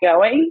chat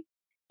going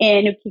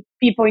and you keep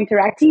people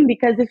interacting.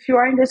 Because if you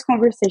are in this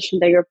conversation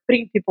that you're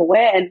putting people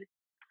in,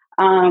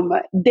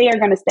 they are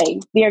going to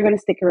stay. They are going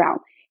to stick around.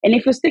 And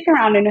if you stick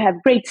around and you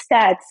have great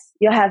stats,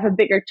 you'll have a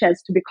bigger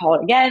chance to be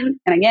called again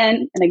and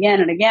again and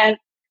again and again,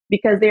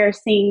 because they are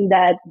seeing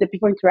that the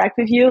people interact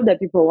with you, that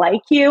people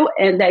like you,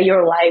 and that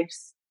your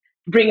lives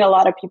bring a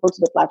lot of people to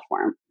the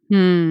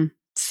platform.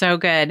 So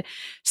good.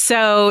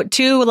 So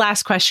 2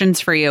 last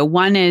questions for you.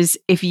 One is,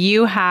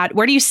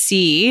 where do you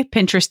see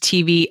Pinterest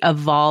TV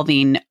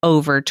evolving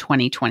over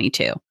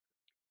 2022?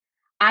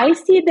 I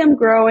see them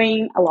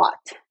growing a lot.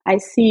 I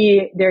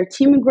see their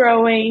team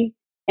growing,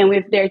 and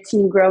with their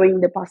team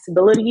growing, the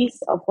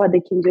possibilities of what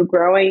they can do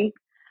growing.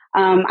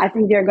 I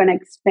think they're going to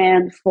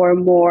expand for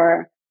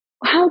more,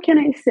 how can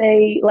I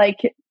say,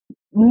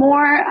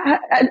 more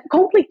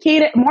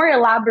complicated, more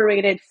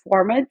elaborated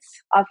formats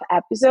of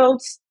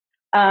episodes.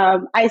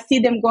 I see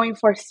them going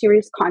for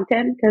series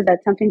content, because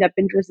that's something that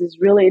Pinterest is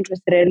really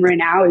interested in right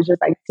now, is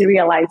just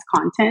serialized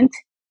content.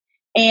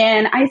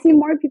 And I see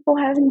more people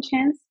having a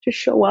chance to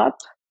show up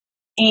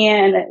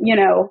and,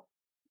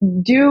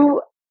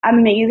 do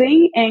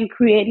amazing and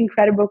create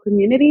incredible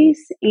communities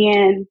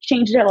and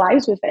change their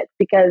lives with it,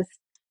 because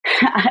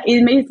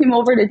it may seem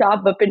over the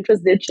top, but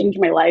Pinterest did change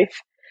my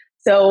life.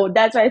 So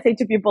that's why I say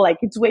to people, like,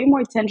 it's way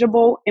more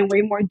tangible and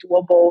way more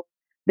doable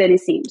than it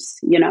seems,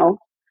 you know?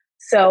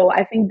 So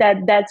I think that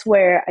that's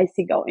where I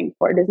see going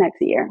for this next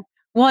year.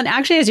 Well, and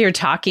actually, as you're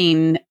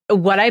talking,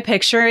 what I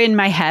picture in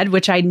my head,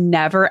 which I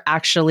never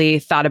actually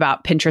thought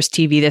about Pinterest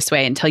TV this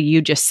way until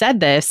you just said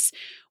this,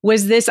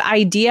 was this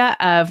idea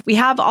of we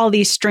have all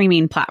these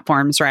streaming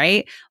platforms,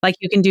 right? Like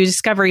you can do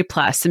Discovery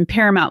Plus and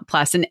Paramount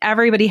Plus, and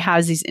everybody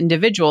has these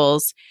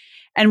individuals.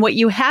 And what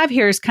you have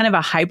here is kind of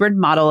a hybrid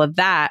model of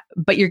that,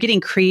 but you're getting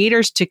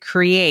creators to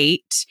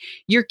create,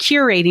 you're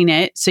curating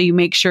it. So you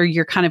make sure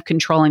you're kind of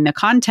controlling the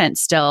content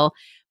still.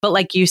 But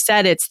like you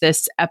said, it's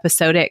this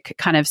episodic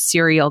kind of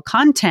serial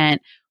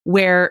content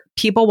where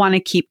people want to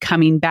keep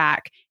coming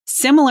back,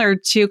 similar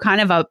to kind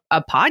of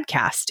a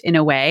podcast in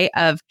a way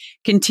of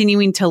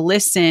continuing to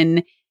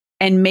listen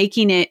and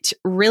making it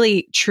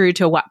really true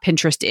to what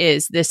Pinterest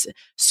is, this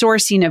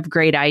sourcing of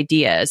great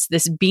ideas,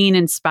 this being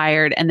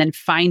inspired and then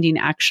finding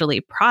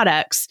actually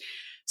products.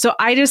 So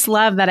I just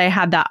love that I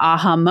had that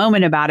aha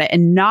moment about it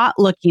and not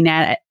looking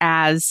at it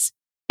as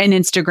an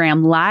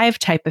Instagram Live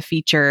type of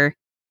feature,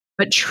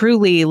 but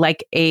truly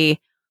like a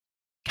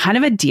kind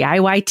of a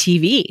DIY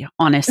TV,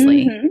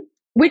 honestly. Mm-hmm.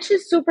 Which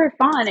is super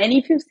fun. And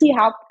if you see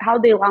how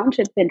they launched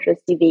Pinterest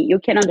TV, you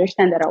can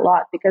understand that a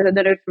lot. Because I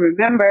don't know if you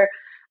remember,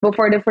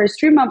 before the first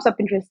 3 months of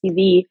Pinterest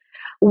TV,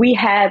 we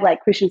had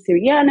like Christian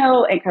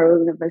Siriano and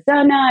Carolina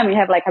Bazana, and we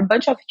have like a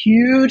bunch of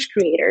huge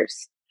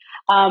creators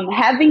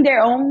having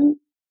their own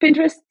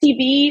Pinterest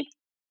TV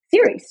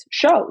series,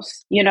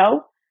 shows, you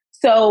know?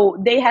 So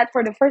they had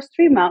for the first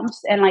 3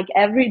 months, and like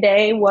every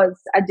day was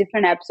a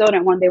different episode,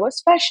 and one day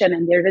was fashion,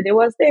 and the other day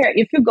was there.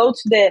 If you go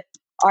to the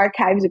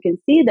archives, you can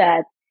see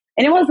that.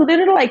 And it was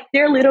literally like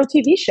their little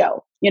TV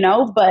show, you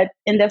know, but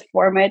in the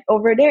format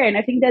over there. And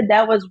I think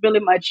that was really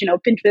much, you know,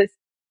 Pinterest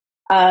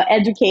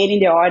educating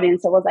the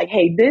audience. I was like,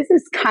 hey, this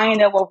is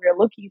kind of what we're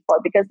looking for,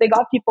 because they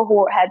got people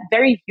who had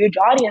very huge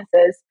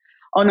audiences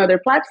on other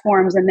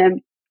platforms. And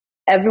then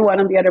everyone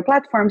on the other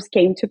platforms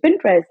came to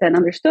Pinterest and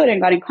understood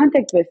and got in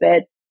contact with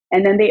it.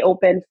 And then they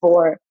opened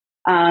for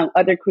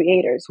other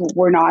creators who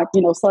were not,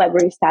 you know,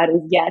 celebrity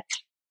status yet.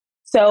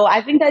 So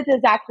I think that's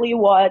exactly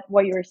what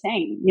you're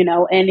saying, you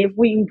know, and if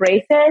we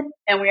embrace it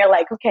and we're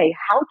like, okay,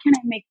 how can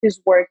I make this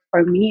work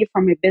for me,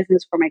 for my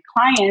business, for my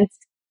clients?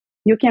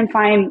 You can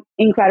find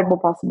incredible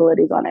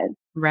possibilities on it.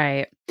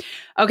 Right.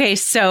 Okay.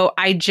 So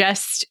I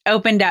just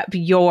opened up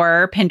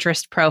your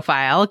Pinterest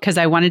profile because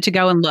I wanted to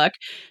go and look.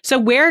 So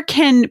where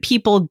can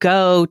people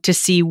go to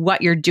see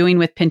what you're doing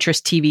with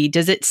Pinterest TV?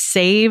 Does it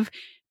save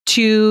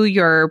to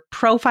your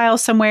profile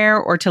somewhere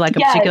or to like a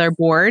particular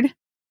board?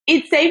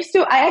 It saves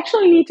to, I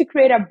actually need to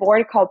create a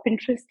board called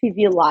Pinterest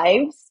TV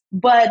Lives.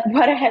 But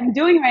what I am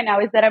doing right now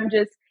is that I'm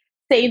just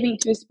saving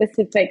to a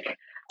specific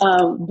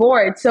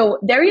board. So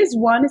there is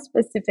one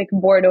specific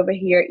board over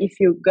here. If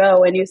you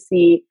go and you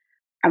see,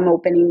 I'm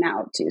opening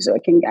now too, so I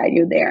can guide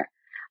you there.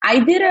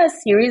 I did a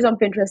series on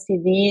Pinterest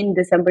TV in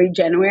December,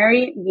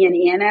 January, me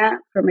and Anna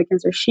from My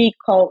Cancer Chic,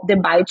 called the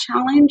Buy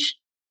Challenge.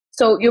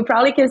 So you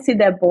probably can see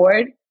that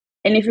board.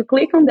 And if you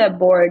click on that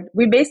board,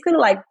 we basically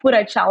like put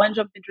a challenge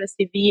on Pinterest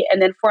TV.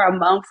 And then for a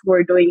month,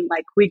 we're doing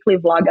like weekly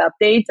vlog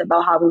updates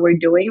about how we were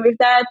doing with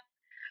that.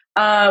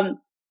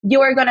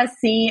 You are going to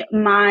see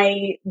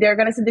they're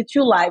going to see the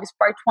 2 lives,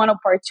 part 1 or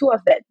part 2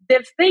 of it.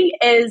 The thing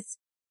is,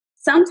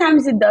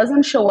 sometimes it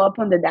doesn't show up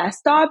on the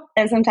desktop.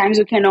 And sometimes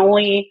you can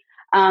only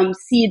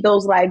see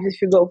those lives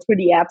if you go through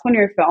the app on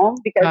your phone.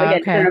 Because again,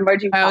 it's an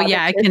emerging product. Oh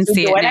yeah, I can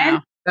see it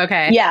now.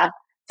 Okay. Yeah.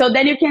 So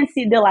then you can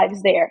see the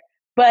lives there.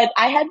 But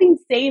I have been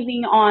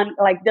saving on,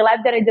 like, the live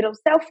that I did of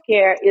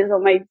self-care is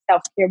on my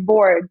self-care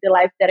board. The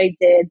live that I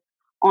did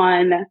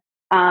on,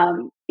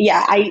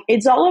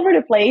 it's all over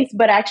the place.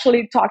 But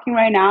actually talking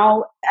right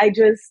now,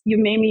 you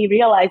made me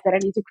realize that I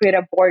need to create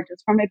a board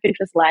just for my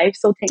Pinterest live.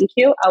 So thank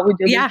you. I will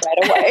do this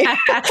right away.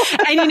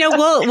 And, you know,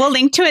 we'll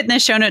link to it in the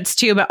show notes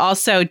too, but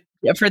also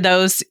for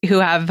those who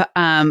have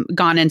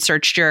gone and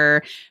searched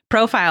your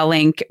profile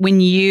link,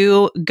 when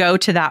you go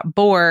to that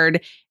board,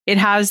 it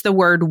has the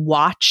word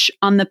watch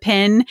on the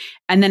pin,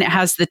 and then it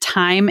has the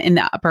time in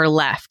the upper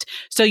left.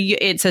 So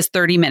it says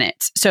 30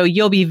 minutes. So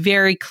you'll be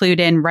very clued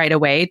in right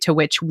away to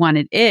which one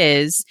it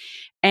is.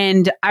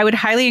 And I would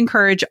highly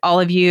encourage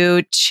all of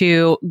you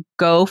to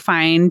go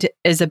find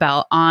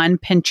Isabel on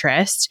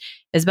Pinterest,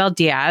 Isabel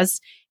Diaz,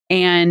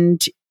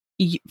 and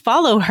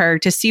follow her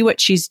to see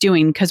what she's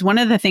doing. Because one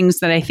of the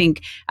things that I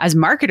think as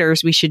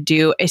marketers we should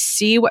do is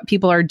see what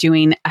people are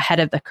doing ahead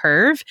of the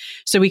curve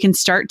so we can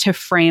start to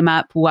frame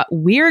up what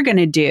we're going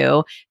to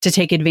do to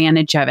take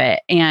advantage of it.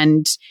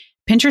 And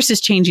Pinterest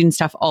is changing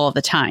stuff all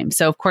the time.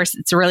 So of course,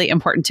 it's really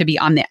important to be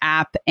on the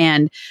app.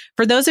 And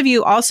for those of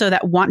you also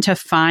that want to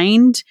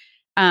find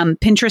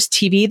Pinterest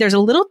TV, there's a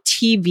little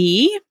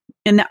TV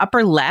in the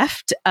upper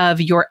left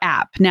of your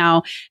app.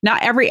 Now,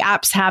 not every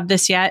apps have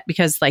this yet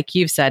because like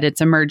you've said,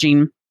 it's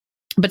emerging,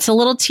 but it's a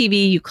little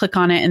TV. You click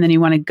on it and then you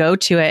want to go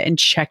to it and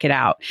check it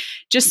out.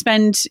 Just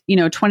spend,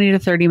 20 to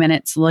 30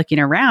 minutes looking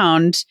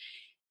around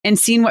and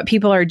seeing what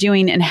people are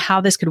doing and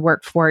how this could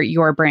work for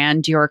your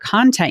brand, your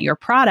content, your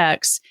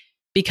products.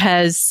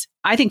 because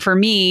I think for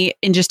me,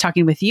 in just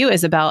talking with you,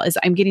 Isabel, is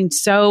I'm getting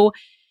so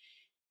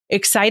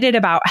excited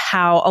about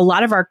how a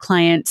lot of our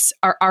clients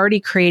are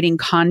already creating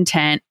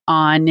content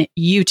on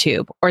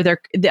YouTube, or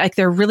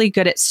they're really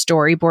good at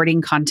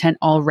storyboarding content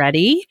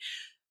already.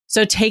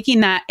 So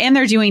taking that, and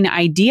they're doing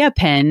idea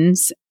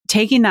pins,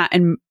 taking that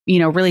and,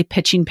 really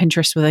pitching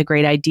Pinterest with a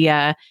great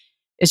idea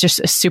is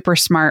just a super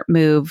smart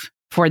move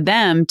for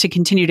them to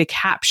continue to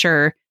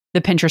capture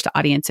the Pinterest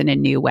audience in a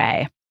new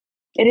way.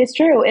 It is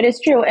true. It is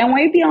true. And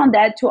way beyond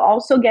that, to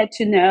also get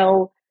to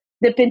know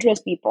the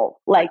Pinterest people,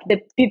 like the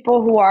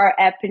people who are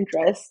at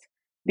Pinterest,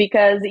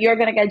 because you're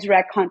going to get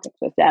direct contact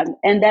with them.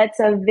 And that's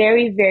a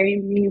very, very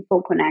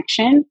meaningful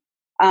connection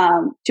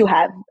to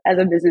have as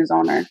a business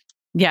owner.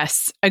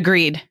 Yes,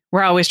 agreed.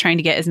 We're always trying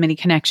to get as many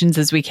connections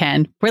as we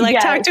can. We're like,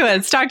 talk to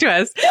us.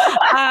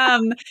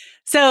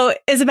 So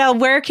Isabel,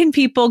 where can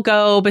people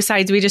go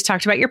besides we just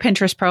talked about your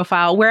Pinterest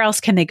profile? Where else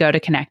can they go to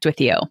connect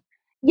with you?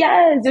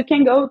 Yes, you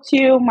can go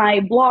to my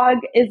blog,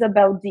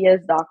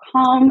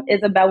 isabeldiaz.com,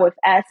 Isabel with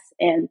S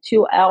and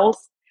 2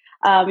 L's.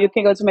 You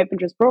can go to my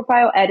Pinterest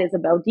profile at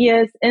Isabel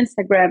Diaz,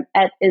 Instagram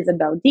at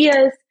Isabel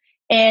Diaz.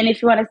 And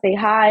if you want to say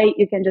hi,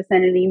 you can just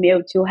send an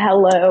email to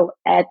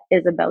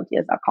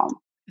hello@isabeldiaz.com.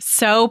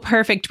 So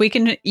perfect.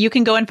 You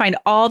can go and find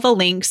all the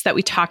links that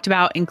we talked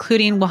about,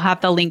 including we'll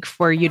have the link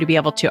for you to be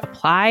able to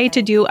apply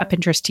to do a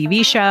Pinterest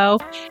TV show.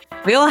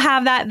 We'll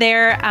have that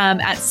there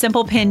at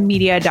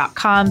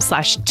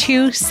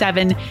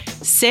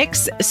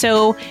simplepinmedia.com/276.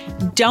 So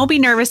don't be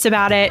nervous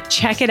about it.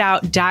 Check it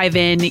out. Dive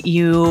in.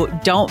 You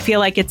don't feel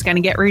like it's going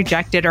to get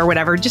rejected or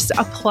whatever. Just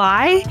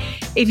apply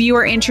if you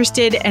are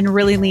interested and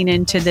really lean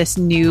into this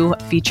new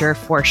feature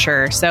for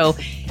sure. So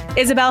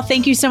Isabel,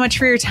 thank you so much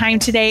for your time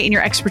today and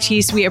your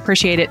expertise. We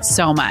appreciate it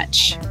so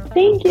much.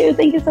 Thank you.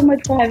 Thank you so much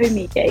for having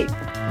me, Kate.